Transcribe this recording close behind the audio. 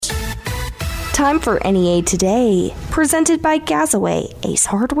time for NEA Today, presented by Gazaway Ace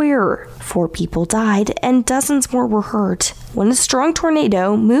Hardware. 4 people died and dozens more were hurt when a strong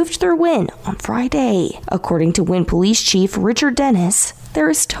tornado moved through Wynne on Friday. According to Wynne Police Chief Richard Dennis, there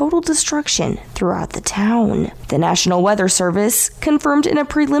is total destruction throughout the town. The National Weather Service confirmed in a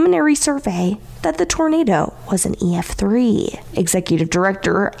preliminary survey that the tornado was an EF3. Executive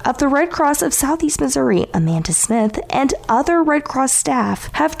Director of the Red Cross of Southeast Missouri, Amanda Smith, and other Red Cross staff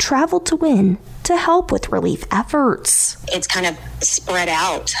have traveled to Wynne to help with relief efforts. It's kind of spread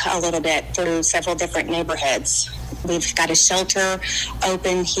out a little bit through several different neighborhoods. We've got a shelter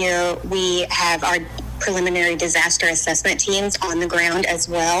open here. We have our preliminary disaster assessment teams on the ground as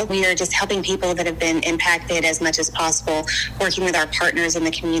well. We are just helping people that have been impacted as much as possible, working with our partners in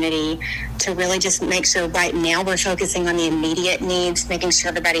the community to really just make sure right now we're focusing on the immediate needs, making sure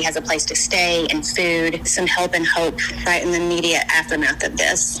everybody has a place to stay and food, some help and hope right in the immediate aftermath of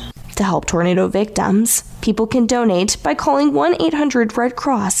this. To help tornado victims, people can donate by calling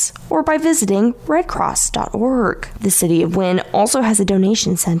 1-800-RED-CROSS or by visiting redcross.org. The City of Wynne also has a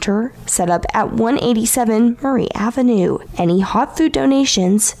donation center set up at 187 Murray Avenue. Any hot food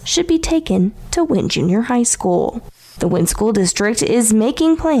donations should be taken to Wynne Junior High School. The Wynne School District is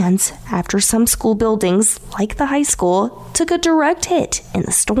making plans after some school buildings, like the high school, took a direct hit in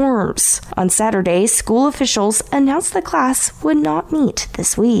the storms. On Saturday, school officials announced the class would not meet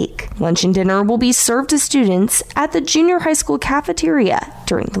this week. Lunch and dinner will be served to students at the junior high school cafeteria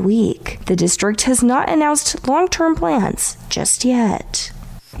during the week. The district has not announced long-term plans just yet.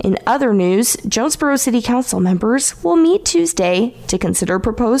 In other news, Jonesboro City Council members will meet Tuesday to consider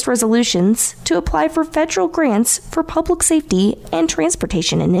proposed resolutions to apply for federal grants for public safety and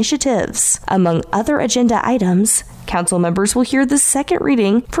transportation initiatives. Among other agenda items, council members will hear the second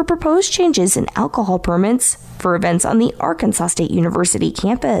reading for proposed changes in alcohol permits for events on the Arkansas State University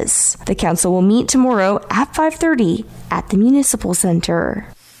campus. The council will meet tomorrow at 5:30 at the Municipal Center.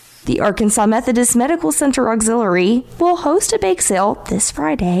 The Arkansas Methodist Medical Center Auxiliary will host a bake sale this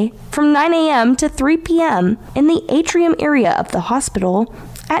Friday from 9 a.m. to 3 p.m. in the atrium area of the hospital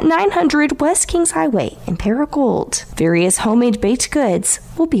at 900 West Kings Highway in Paragould. Various homemade baked goods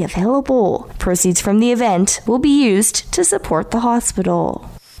will be available. Proceeds from the event will be used to support the hospital.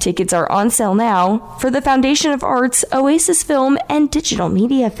 Tickets are on sale now for the Foundation of Arts Oasis Film and Digital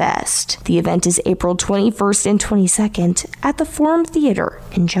Media Fest. The event is April 21st and 22nd at the Forum Theater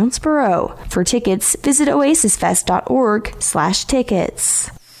in Jonesboro. For tickets, visit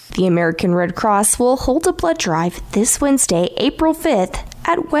oasisfest.org/tickets. The American Red Cross will hold a blood drive this Wednesday, April 5th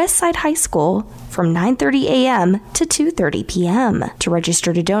at Westside High School from 9:30 a.m. to 2:30 p.m. To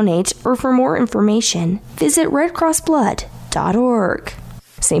register to donate or for more information, visit redcrossblood.org.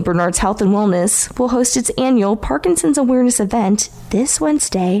 St. Bernard's Health and Wellness will host its annual Parkinson's Awareness event this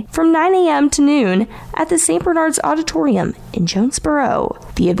Wednesday from 9 a.m. to noon at the St. Bernard's Auditorium in Jonesboro.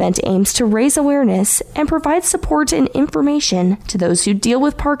 The event aims to raise awareness and provide support and information to those who deal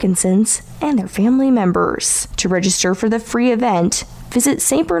with Parkinson's and their family members. To register for the free event, visit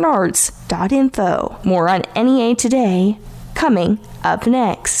stbernards.info. More on NEA Today, coming up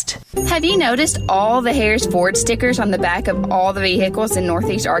next. Have you noticed all the Harris Ford stickers on the back of all the vehicles in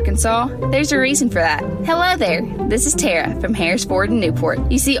Northeast Arkansas? There's a reason for that. Hello there, this is Tara from Harris Ford in Newport.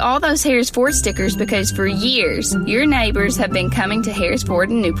 You see all those Harris Ford stickers because for years, your neighbors have been coming to Harris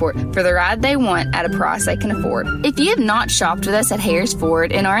Ford in Newport for the ride they want at a price they can afford. If you have not shopped with us at Harris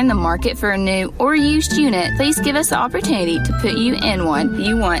Ford and are in the market for a new or used unit, please give us the opportunity to put you in one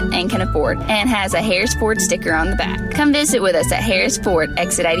you want and can afford and has a Harris Ford sticker on the back. Come visit with us at Harris Ford,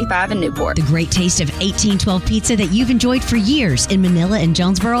 Exit 85 in Newport. The great taste of 1812 pizza that you've enjoyed for years in Manila and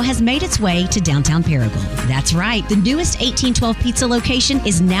Jonesboro has made its way to downtown Paragould. That's right. The newest 1812 pizza location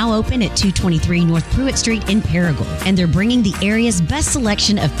is now open at 223 North Pruitt Street in Paragould, and they're bringing the area's best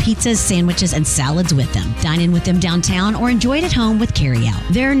selection of pizzas, sandwiches, and salads with them. Dine in with them downtown or enjoy it at home with carryout.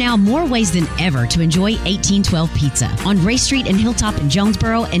 There are now more ways than ever to enjoy 1812 pizza on Ray Street and Hilltop in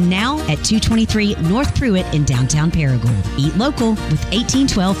Jonesboro, and now at 223 North Pruitt in downtown Paragould. Eat local with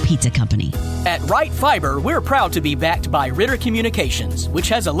 1812 Pizza Company. At Right Fiber, we're proud to be backed by Ritter Communications, which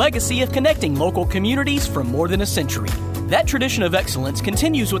has a legacy of connecting local communities for more than a century. That tradition of excellence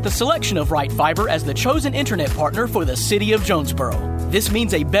continues with the selection of Right Fiber as the chosen internet partner for the city of Jonesboro. This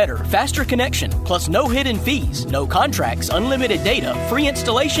means a better, faster connection, plus no hidden fees, no contracts, unlimited data, free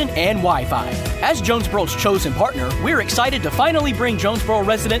installation, and Wi-Fi. As Jonesboro's chosen partner, we're excited to finally bring Jonesboro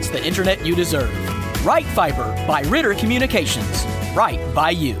residents the internet you deserve. Right Fiber by Ritter Communications. Right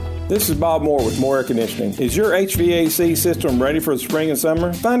by you. This is Bob Moore with Moore Air Conditioning. Is your HVAC system ready for the spring and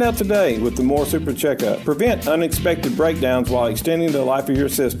summer? Find out today with the Moore Super Checkup. Prevent unexpected breakdowns while extending the life of your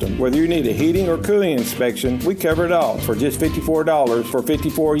system. Whether you need a heating or cooling inspection, we cover it all for just $54 for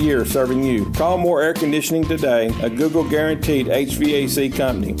 54 years serving you. Call Moore Air Conditioning today, a Google guaranteed HVAC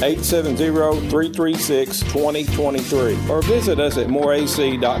company, 870-336-2023, or visit us at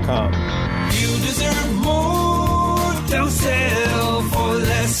moreac.com. You deserve more. Don't settle for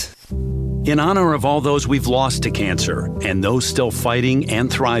less. In honor of all those we've lost to cancer and those still fighting and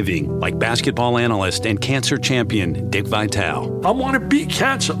thriving, like basketball analyst and cancer champion Dick Vitale. I want to beat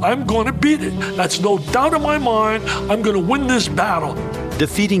cancer. I'm going to beat it. That's no doubt in my mind. I'm going to win this battle.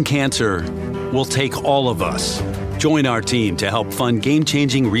 Defeating cancer will take all of us. Join our team to help fund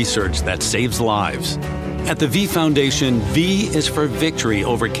game-changing research that saves lives. At the V Foundation, V is for victory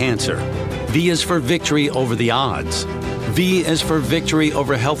over cancer. V is for victory over the odds. V is for victory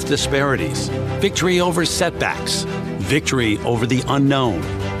over health disparities, victory over setbacks, victory over the unknown.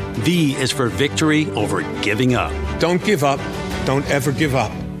 V is for victory over giving up. Don't give up. Don't ever give up.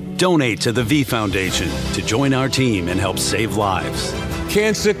 Donate to the V Foundation to join our team and help save lives.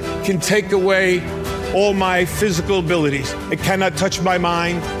 Cancer can take away all my physical abilities. It cannot touch my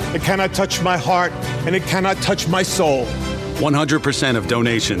mind, it cannot touch my heart, and it cannot touch my soul. 100% of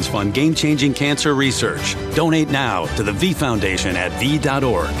donations fund game-changing cancer research. Donate now to the V Foundation at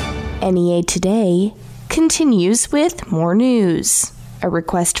v.org. NEA Today continues with more news. A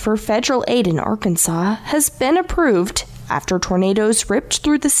request for federal aid in Arkansas has been approved after tornadoes ripped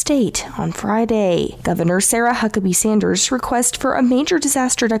through the state on Friday. Governor Sarah Huckabee Sanders' request for a major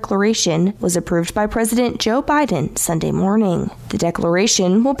disaster declaration was approved by President Joe Biden Sunday morning. The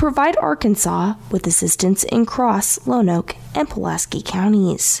declaration will provide Arkansas with assistance in Cross, Lonoke, and Pulaski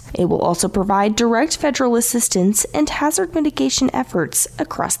counties. It will also provide direct federal assistance and hazard mitigation efforts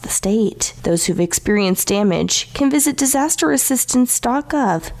across the state. Those who've experienced damage can visit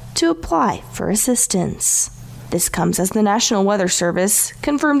disasterassistance.gov to apply for assistance. This comes as the National Weather Service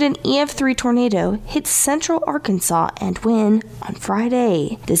confirmed an EF3 tornado hit central Arkansas and Wynne on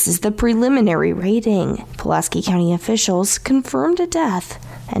Friday. This is the preliminary rating. Pulaski County officials confirmed a death,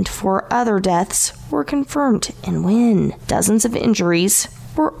 and 4 other deaths were confirmed in Wynne. Dozens of injuries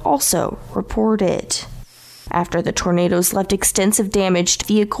were also reported. After the tornadoes left extensive damage to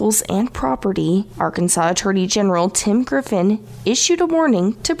vehicles and property, Arkansas Attorney General Tim Griffin issued a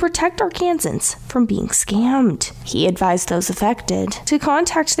warning to protect Arkansans from being scammed. He advised those affected to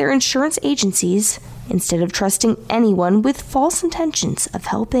contact their insurance agencies instead of trusting anyone with false intentions of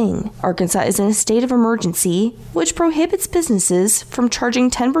helping. Arkansas is in a state of emergency, which prohibits businesses from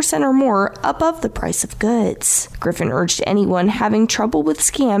charging 10% or more above the price of goods. Griffin urged anyone having trouble with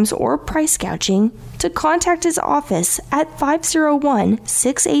scams or price gouging to contact his office at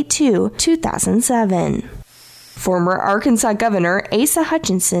 501-682-2007. Former Arkansas Governor Asa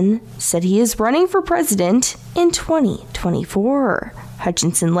Hutchinson said he is running for president in 2024.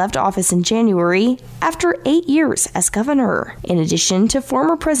 Hutchinson left office in January after 8 years as governor. In addition to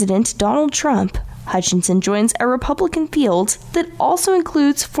former President Donald Trump, Hutchinson joins a Republican field that also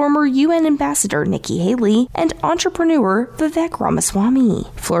includes former UN Ambassador Nikki Haley and entrepreneur Vivek Ramaswamy.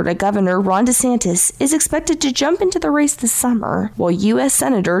 Florida Governor Ron DeSantis is expected to jump into the race this summer, while U.S.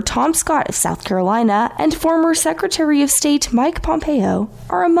 Senator Tom Scott of South Carolina and former Secretary of State Mike Pompeo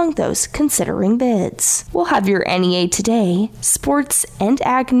are among those considering bids. We'll have your NEA Today, sports, and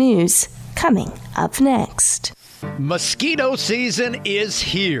ag news coming up next. Mosquito season is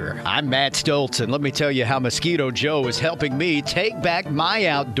here. I'm Matt Stoltz, and let me tell you how Mosquito Joe is helping me take back my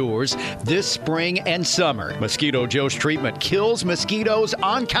outdoors this spring and summer. Mosquito Joe's treatment kills mosquitoes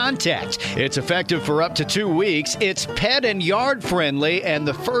on contact. It's effective for up to 2 weeks. It's pet and yard friendly, and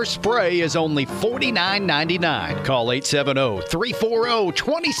the first spray is only $49.99. Call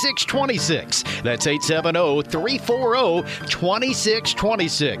 870-340-2626. That's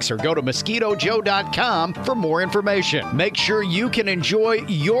 870-340-2626, or go to mosquitojoe.com for more information. Make sure you can enjoy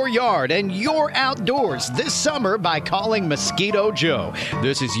your yard and your outdoors this summer by calling Mosquito Joe.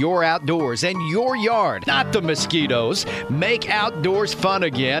 This is your outdoors and your yard, not the mosquitoes. Make outdoors fun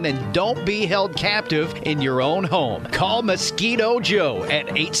again and don't be held captive in your own home. Call Mosquito Joe at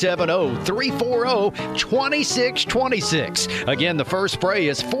 870-340-2626. Again, the first spray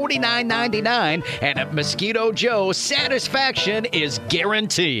is $49.99, and at Mosquito Joe, satisfaction is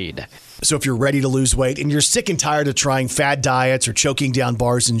guaranteed. So if you're ready to lose weight and you're sick and tired of trying fad diets or choking down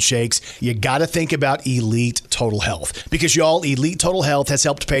bars and shakes, you got to think about Elite Total Health. Because, y'all, Elite Total Health has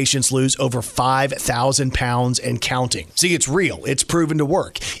helped patients lose over 5,000 pounds and counting. See, it's real. It's proven to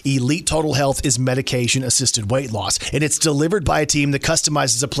work. Elite Total Health is medication-assisted weight loss, and it's delivered by a team that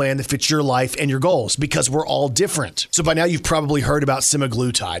customizes a plan that fits your life and your goals, because we're all different. So by now you've probably heard about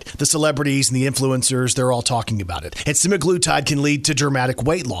semaglutide. The celebrities and the influencers, they're all talking about it. And semaglutide can lead to dramatic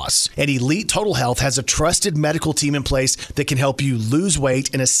weight loss. And Elite Total Health has a trusted medical team in place that can help you lose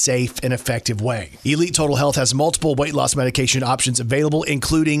weight in a safe and effective way. Elite Total Health has multiple weight loss medication options available,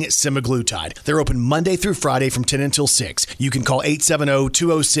 including semaglutide. They're open Monday through Friday from 10 until 6. You can call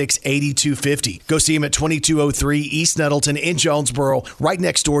 870-206-8250. Go see them at 2203 East Nettleton in Jonesboro, right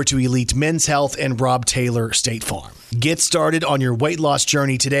next door to Elite Men's Health and Rob Taylor State Farm. Get started on your weight loss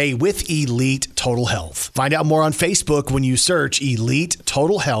journey today with Elite Total Health. Find out more on Facebook when you search Elite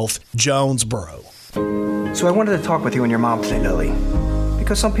Total Health Jonesboro. So I wanted to talk with you and your mom today, Lily,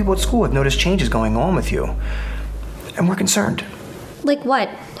 because some people at school have noticed changes going on with you, and we're concerned. Like what?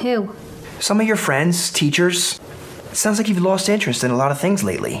 Who? Some of your friends, teachers. It sounds like you've lost interest in a lot of things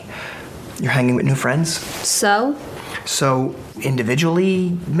lately. You're hanging with new friends. So,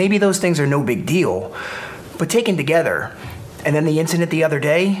 individually, maybe those things are no big deal. But taken together, and then the incident the other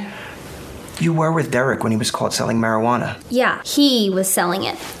day, you were with Derek when he was caught selling marijuana. Yeah, he was selling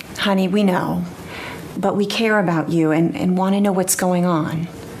it. Honey, we know. But we care about you and want to know what's going on.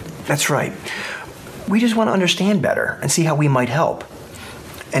 That's right. We just want to understand better and see how we might help.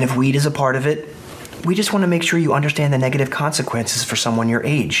 And if weed is a part of it, we just want to make sure you understand the negative consequences for someone your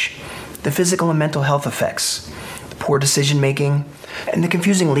age, the physical and mental health effects, the poor decision-making, and the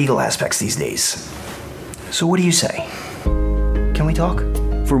confusing legal aspects these days. So what do you say? Can we talk?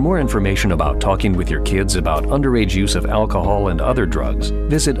 For more information about talking with your kids about underage use of alcohol and other drugs,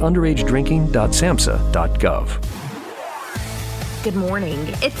 visit underagedrinking.samhsa.gov. Good morning.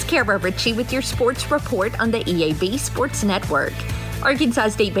 It's Kara Ritchie with your sports report on the EAB Sports Network. Arkansas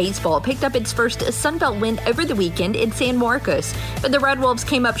State baseball picked up its first Sunbelt win over the weekend in San Marcos, but the Red Wolves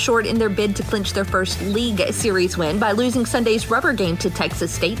came up short in their bid to clinch their first league series win by losing Sunday's rubber game to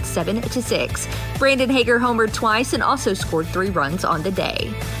Texas State 7-6. Brandon Hager homered twice and also scored 3 runs on the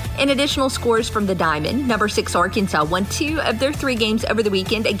day. In additional scores from the Diamond, number 6 Arkansas won 2 of their 3 games over the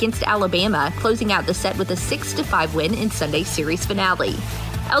weekend against Alabama, closing out the set with a 6-5 win in Sunday's series finale.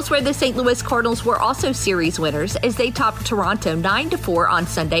 Elsewhere, the St. Louis Cardinals were also series winners as they topped Toronto 9-4 on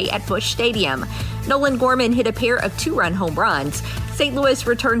Sunday at Busch Stadium. Nolan Gorman hit a pair of 2-run home runs. St. Louis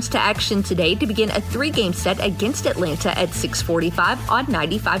returns to action today to begin a 3-game set against Atlanta at 6:45 on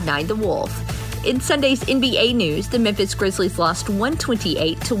 95.9 The Wolf. In Sunday's NBA news, the Memphis Grizzlies lost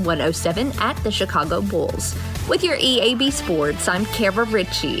 128-107 at the Chicago Bulls. With your EAB Sports, I'm Kara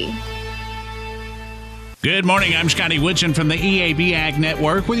Ritchie. Good morning, I'm Scotty Woodson from the EAB Ag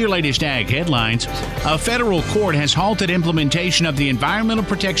Network with your latest ag headlines. A federal court has halted implementation of the Environmental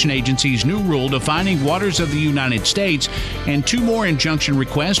Protection Agency's new rule defining waters of the United States, and 2 more injunction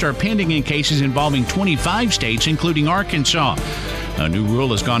requests are pending in cases involving 25 states, including Arkansas. A new rule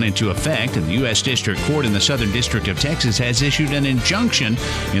has gone into effect, and the U.S. District Court in the Southern District of Texas has issued an injunction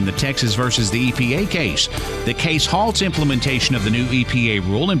in the Texas versus the EPA case. The case halts implementation of the new EPA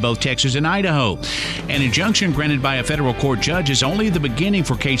rule in both Texas and Idaho. An injunction granted by a federal court judge is only the beginning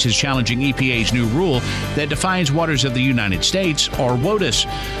for cases challenging EPA's new rule that defines waters of the United States, or WOTUS.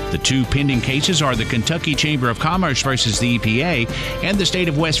 The 2 pending cases are the Kentucky Chamber of Commerce versus the EPA and the state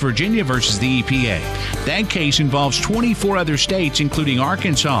of West Virginia versus the EPA. That case involves 24 other states, including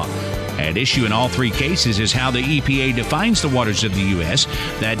Arkansas. At issue in all 3 cases is how the EPA defines the waters of the U.S.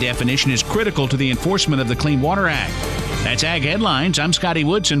 That definition is critical to the enforcement of the Clean Water Act. That's Ag Headlines. I'm Scotty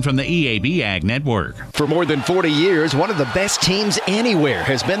Woodson from the EAB Ag Network. For more than 40 years, one of the best teams anywhere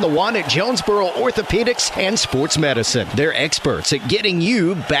has been the one at Jonesboro Orthopedics and Sports Medicine. They're experts at getting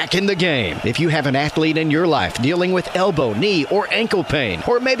you back in the game. If you have an athlete in your life dealing with elbow, knee, or ankle pain,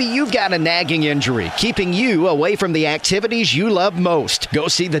 or maybe you've got a nagging injury keeping you away from the activities you love most, go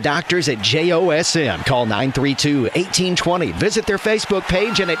see the doctors at JOSM. Call 932-1820. Visit their Facebook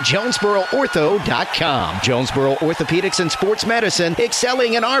page and at JonesboroOrtho.com. Jonesboro Orthopedics and Sports Medicine,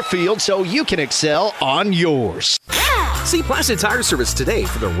 excelling in our field so you can excel on yours. See Placid Tire Service today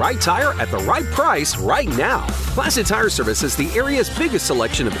for the right tire at the right price right now. Placid Tire Service is the area's biggest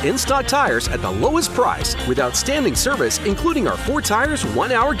selection of in-stock tires at the lowest price with outstanding service, including our 4 tires,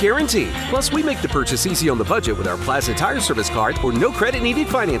 1-hour guarantee. Plus, we make the purchase easy on the budget with our Placid Tire Service card or no credit needed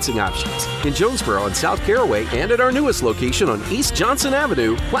financing options. In Jonesboro and South Caraway and at our newest location on East Johnson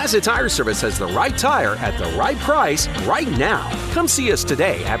Avenue, Placid Tire Service has the right tire at the right price right now. Come see us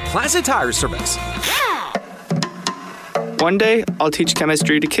today at Placid Tire Service. One day, I'll teach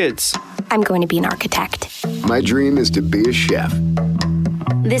chemistry to kids. I'm going to be an architect. My dream is to be a chef.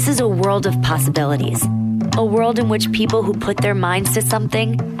 This is a world of possibilities. A world in which people who put their minds to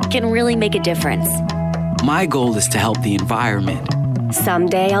something can really make a difference. My goal is to help the environment.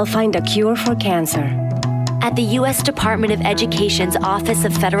 Someday I'll find a cure for cancer. At the U.S. Department of Education's Office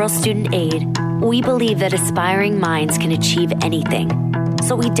of Federal Student Aid, we believe that aspiring minds can achieve anything.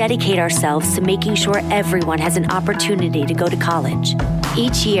 So we dedicate ourselves to making sure everyone has an opportunity to go to college.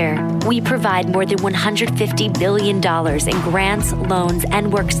 Each year, we provide more than $150 billion in grants, loans,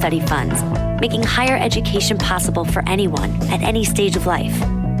 and work-study funds, making higher education possible for anyone at any stage of life.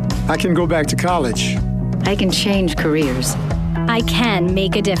 I can go back to college. I can change careers. I can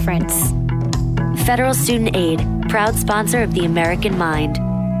make a difference. Federal Student Aid, proud sponsor of the American Mind.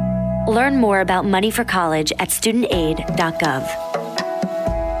 Learn more about money for college at studentaid.gov.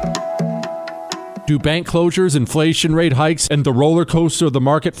 Do bank closures, inflation rate hikes, and the roller coaster of the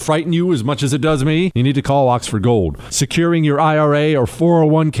market frighten you as much as it does me? You need to call Oxford Gold. Securing your IRA or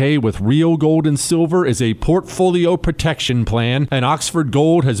 401k with real gold and silver is a portfolio protection plan, and Oxford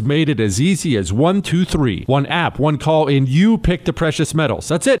Gold has made it as easy as 1, 2, 3. One app, one call, and you pick the precious metals.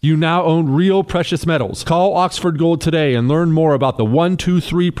 That's it. You now own real precious metals. Call Oxford Gold today and learn more about the 1, 2,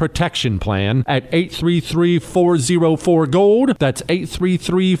 3 protection plan at 833-404-GOLD. That's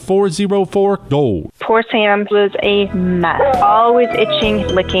 833-404-GOLD. Poor Sam was a mess. Always itching,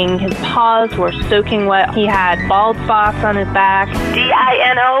 licking. His paws were soaking wet. He had bald spots on his back.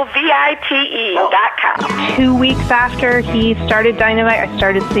 DINOVITE.com. 2 weeks after he started Dynamite, I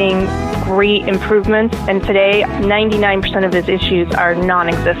started seeing great improvements, and today 99% of his issues are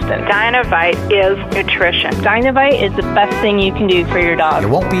non-existent. Dynamite is nutrition. Dynamite is the best thing you can do for your dog. You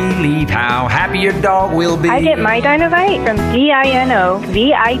won't believe how happy your dog will be. I get my Dynamite from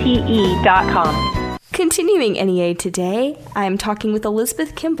DINOVITE.com. Continuing NEA Today, I'm talking with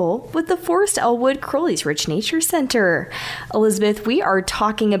Elizabeth Kimball with the Forest Elwood Crowley's Rich Nature Center. Elizabeth, we are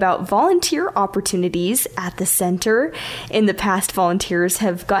talking about volunteer opportunities at the center. In the past, volunteers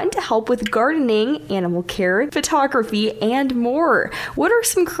have gotten to help with gardening, animal care, photography, and more. What are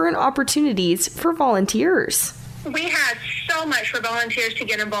some current opportunities for volunteers? We have so much for volunteers to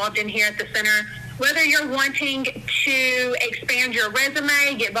get involved in here at the center. Whether you're wanting to expand your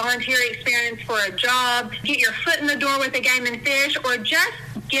resume, get volunteer experience for a job, get your foot in the door with a Game and Fish, or just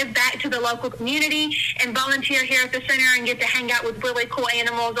give back to the local community and volunteer here at the center and get to hang out with really cool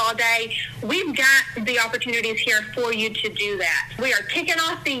animals all day, we've got the opportunities here for you to do that. We are kicking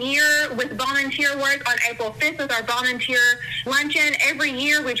off the year with volunteer work on April 5th with our volunteer luncheon. Every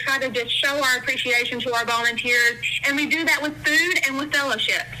year we try to just show our appreciation to our volunteers, and we do that with food and with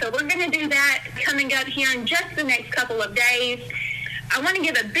fellowship. So we're going to do that coming up here in just the next couple of days. I want to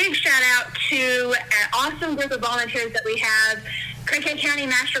give a big shout out to an awesome group of volunteers that we have. Craighead County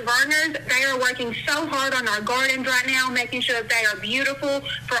Master Gardeners, they are working so hard on our gardens right now, making sure that they are beautiful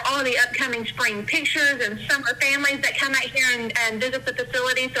for all the upcoming spring pictures and summer families that come out here and visit the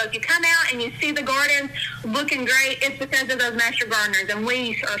facility. So if you come out and you see the gardens looking great, it's because of those Master Gardeners, and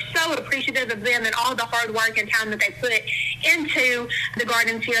we are so appreciative of them and all the hard work and time that they put into the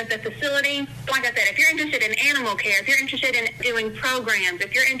gardens here at the facility. Like I said, if you're interested in animal care, if you're interested in doing programs,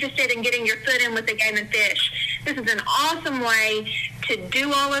 if you're interested in getting your foot in with the Game and Fish, this is an awesome way to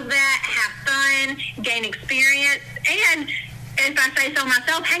do all of that, have fun, gain experience, and if I say so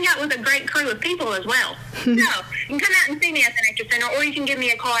myself, hang out with a great crew of people as well. So you can come out and see me at the Nature Center, or you can give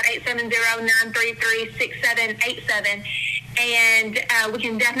me a call at 870-933-6787, and we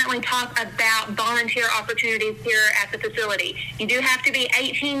can definitely talk about volunteer opportunities here at the facility. You do have to be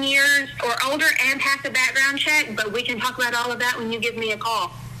 18 years or older and pass a background check, but we can talk about all of that when you give me a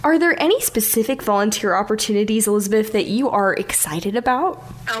call. Are there any specific volunteer opportunities, Elizabeth, that you are excited about?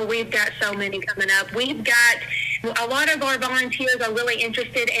 Oh, we've got so many coming up. We've got a lot of our volunteers are really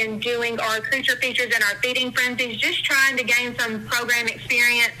interested in doing our creature features and our feeding frenzies, just trying to gain some program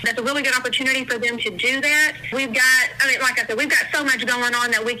experience. That's a really good opportunity for them to do that. We've got, like I said, we've got so much going on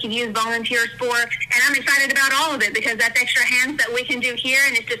that we could use volunteers for, and I'm excited about all of it because that's extra hands that we can do here,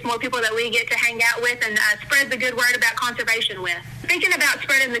 and it's just more people that we get to hang out with and spread the good word about conservation with. Thinking about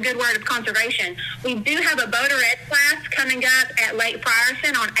spreading the good word of conservation, we do have a boater ed class coming up at Lake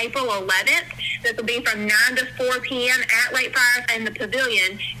Frierson on April 11th. This will be from 9 to 4 p.m. at Lake Frierson in the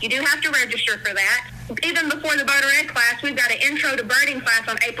pavilion. You do have to register for that. Even before the boater ed class, we've got an intro to birding class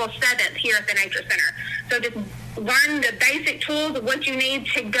on April 7th here at the Nature Center. So just learn the basic tools of what you need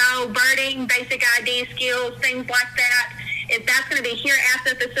to go birding, basic ID skills, things like that. If that's going to be here at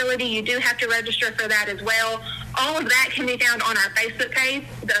the facility, you do have to register for that as well. All of that can be found on our Facebook page,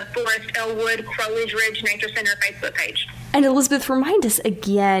 the Forest Elwood Crowley's Ridge Nature Center Facebook page. And Elizabeth, remind us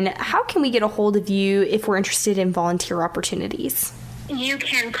again, how can we get a hold of you if we're interested in volunteer opportunities? You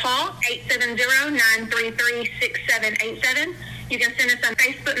can call 870-933-6787. You can send us a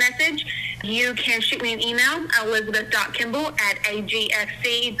Facebook message. You can shoot me an email,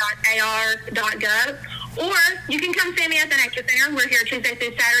 elizabeth.kimball@agfc.ar.gov. Or you can come see me at the Nature Center. We're here Tuesday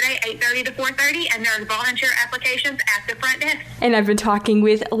through Saturday, 8:30 to 4:30, and there's volunteer applications at the front desk. And I've been talking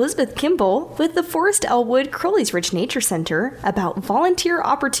with Elizabeth Kimball with the Forest Elwood Crowley's Ridge Nature Center about volunteer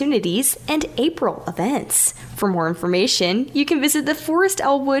opportunities and April events. For more information, you can visit the Forest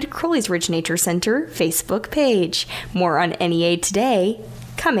Elwood Crowley's Ridge Nature Center Facebook page. More on NEA Today,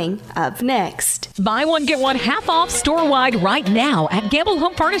 coming up next. Buy one, get one half off store-wide right now at Gamble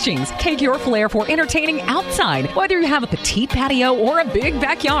Home Furnishings. Take your flair for entertaining outside. Whether you have a petite patio or a big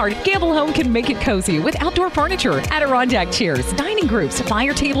backyard, Gamble Home can make it cozy with outdoor furniture, Adirondack chairs, dining groups,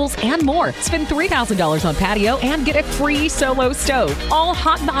 fire tables, and more. Spend $3,000 on patio and get a free solo stove. All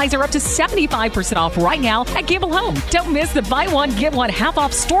hot buys are up to 75% off right now at Gamble Home. Don't miss the buy one, get one half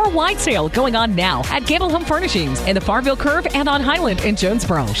off store-wide sale going on now at Gamble Home Furnishings in the Farmville Curve and on Highland in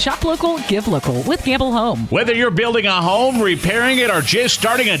Jonesboro. Shop local, give local with Gamble Home. Whether you're building a home, repairing it, or just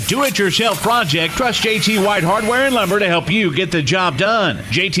starting a do-it-yourself project, trust JT White Hardware and Lumber to help you get the job done.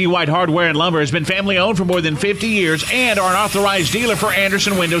 JT White Hardware and Lumber has been family-owned for more than 50 years and are an authorized dealer for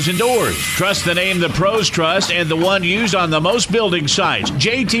Anderson Windows and Doors. Trust the name the pros trust and the one used on the most building sites.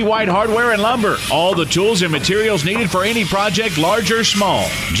 JT White Hardware and Lumber. All the tools and materials needed for any project, large or small.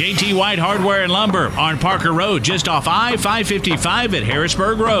 JT White Hardware and Lumber on Parker Road, just off I-555 at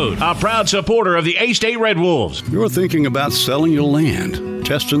Harrisburg Road. A proud supporter of the A-State Red Wolves. You're thinking about selling your land,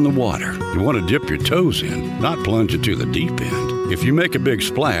 testing the water. You want to dip your toes in, not plunge into the deep end. If you make a big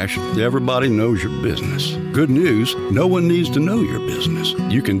splash, everybody knows your business. Good news, no one needs to know your business.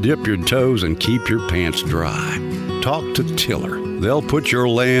 You can dip your toes and keep your pants dry. Talk to Tiller. They'll put your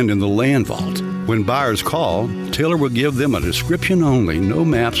land in the land vault. When buyers call, Tiller will give them a description only, no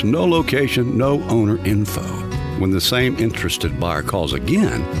maps, no location, no owner info. When the same interested buyer calls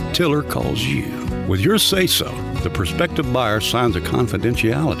again, Tiller calls you. With your say-so, the prospective buyer signs a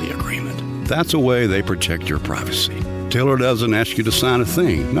confidentiality agreement. That's a way they protect your privacy. Tiller doesn't ask you to sign a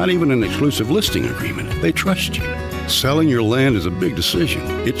thing, not even an exclusive listing agreement. They trust you. Selling your land is a big decision.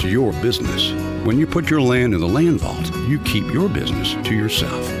 It's your business. When you put your land in the land vault, you keep your business to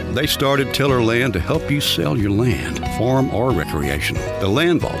yourself. They started Tiller Land to help you sell your land, farm or recreational. The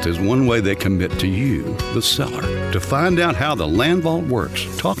Land Vault is one way they commit to you, the seller. To find out how the Land Vault works,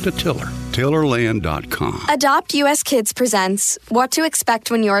 talk to Tiller. TillerLand.com. Adopt US Kids presents What to Expect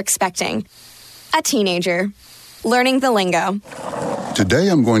When You're Expecting. A teenager. Learning the lingo. Today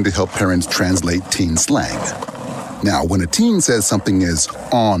I'm going to help parents translate teen slang. Now, when a teen says something is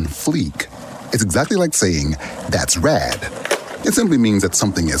on fleek, it's exactly like saying, that's rad. It simply means that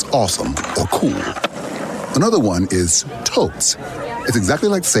something is awesome or cool. Another one is totes. It's exactly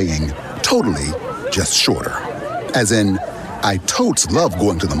like saying, totally, just shorter. As in, I totes love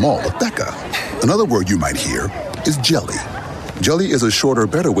going to the mall with Becca. Another word you might hear is jelly. Jelly is a shorter,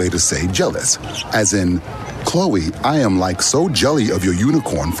 better way to say jealous. As in, Chloe, I am like so jelly of your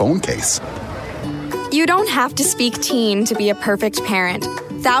unicorn phone case. You don't have to speak teen to be a perfect parent.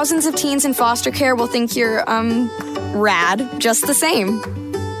 Thousands of teens in foster care will think you're, rad just the same.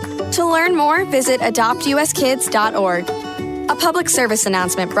 To learn more, visit adoptuskids.org. A public service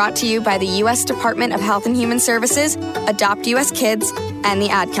announcement brought to you by the U.S. Department of Health and Human Services, Adopt U.S. Kids, and the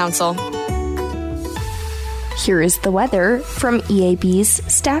Ad Council. Here is the weather from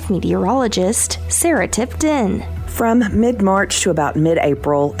EAB's staff meteorologist, Sarah Tipton. From mid-March to about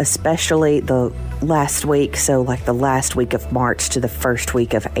mid-April, especially the last week, so like the last week of March to the first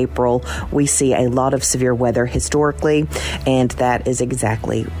week of April, we see a lot of severe weather historically, and that is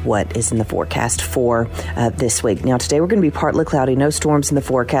exactly what is in the forecast for this week. Now, today we're going to be partly cloudy, no storms in the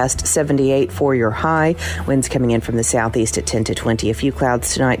forecast, 78 for your high, winds coming in from the southeast at 10 to 20. A few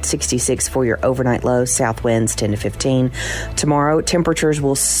clouds tonight, 66 for your overnight low, south winds 10 to 15. Tomorrow, temperatures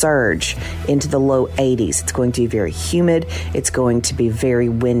will surge into the low 80s. It's going to be very humid. It's going to be very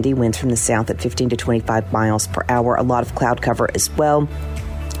windy, winds from the south at 15 to 25 miles per hour. A lot of cloud cover as well.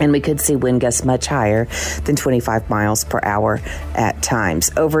 And we could see wind gusts much higher than 25 miles per hour at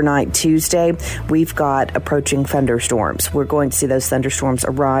times. Overnight Tuesday, we've got approaching thunderstorms. We're going to see those thunderstorms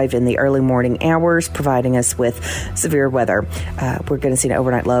arrive in the early morning hours, providing us with severe weather. We're going to see an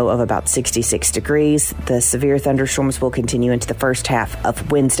overnight low of about 66 degrees. The severe thunderstorms will continue into the first half of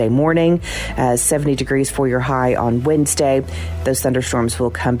Wednesday morning. 70 degrees for your high on Wednesday. Those thunderstorms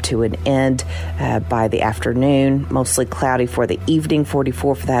will come to an end by the afternoon. Mostly cloudy for the evening,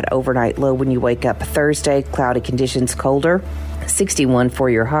 44 for that overnight low when you wake up Thursday. Cloudy conditions, colder. 61 for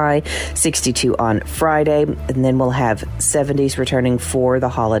your high, 62 on Friday, and then we'll have 70s returning for the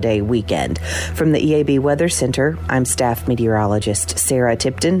holiday weekend. From the EAB Weather Center, I'm staff meteorologist Sarah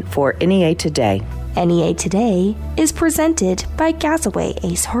Tipton for NEA Today. NEA Today is presented by Gasaway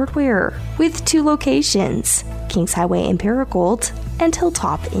Ace Hardware with 2 locations, Kings Highway in Paragould and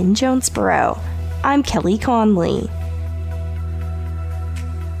Hilltop in Jonesboro. I'm Kelly Conley.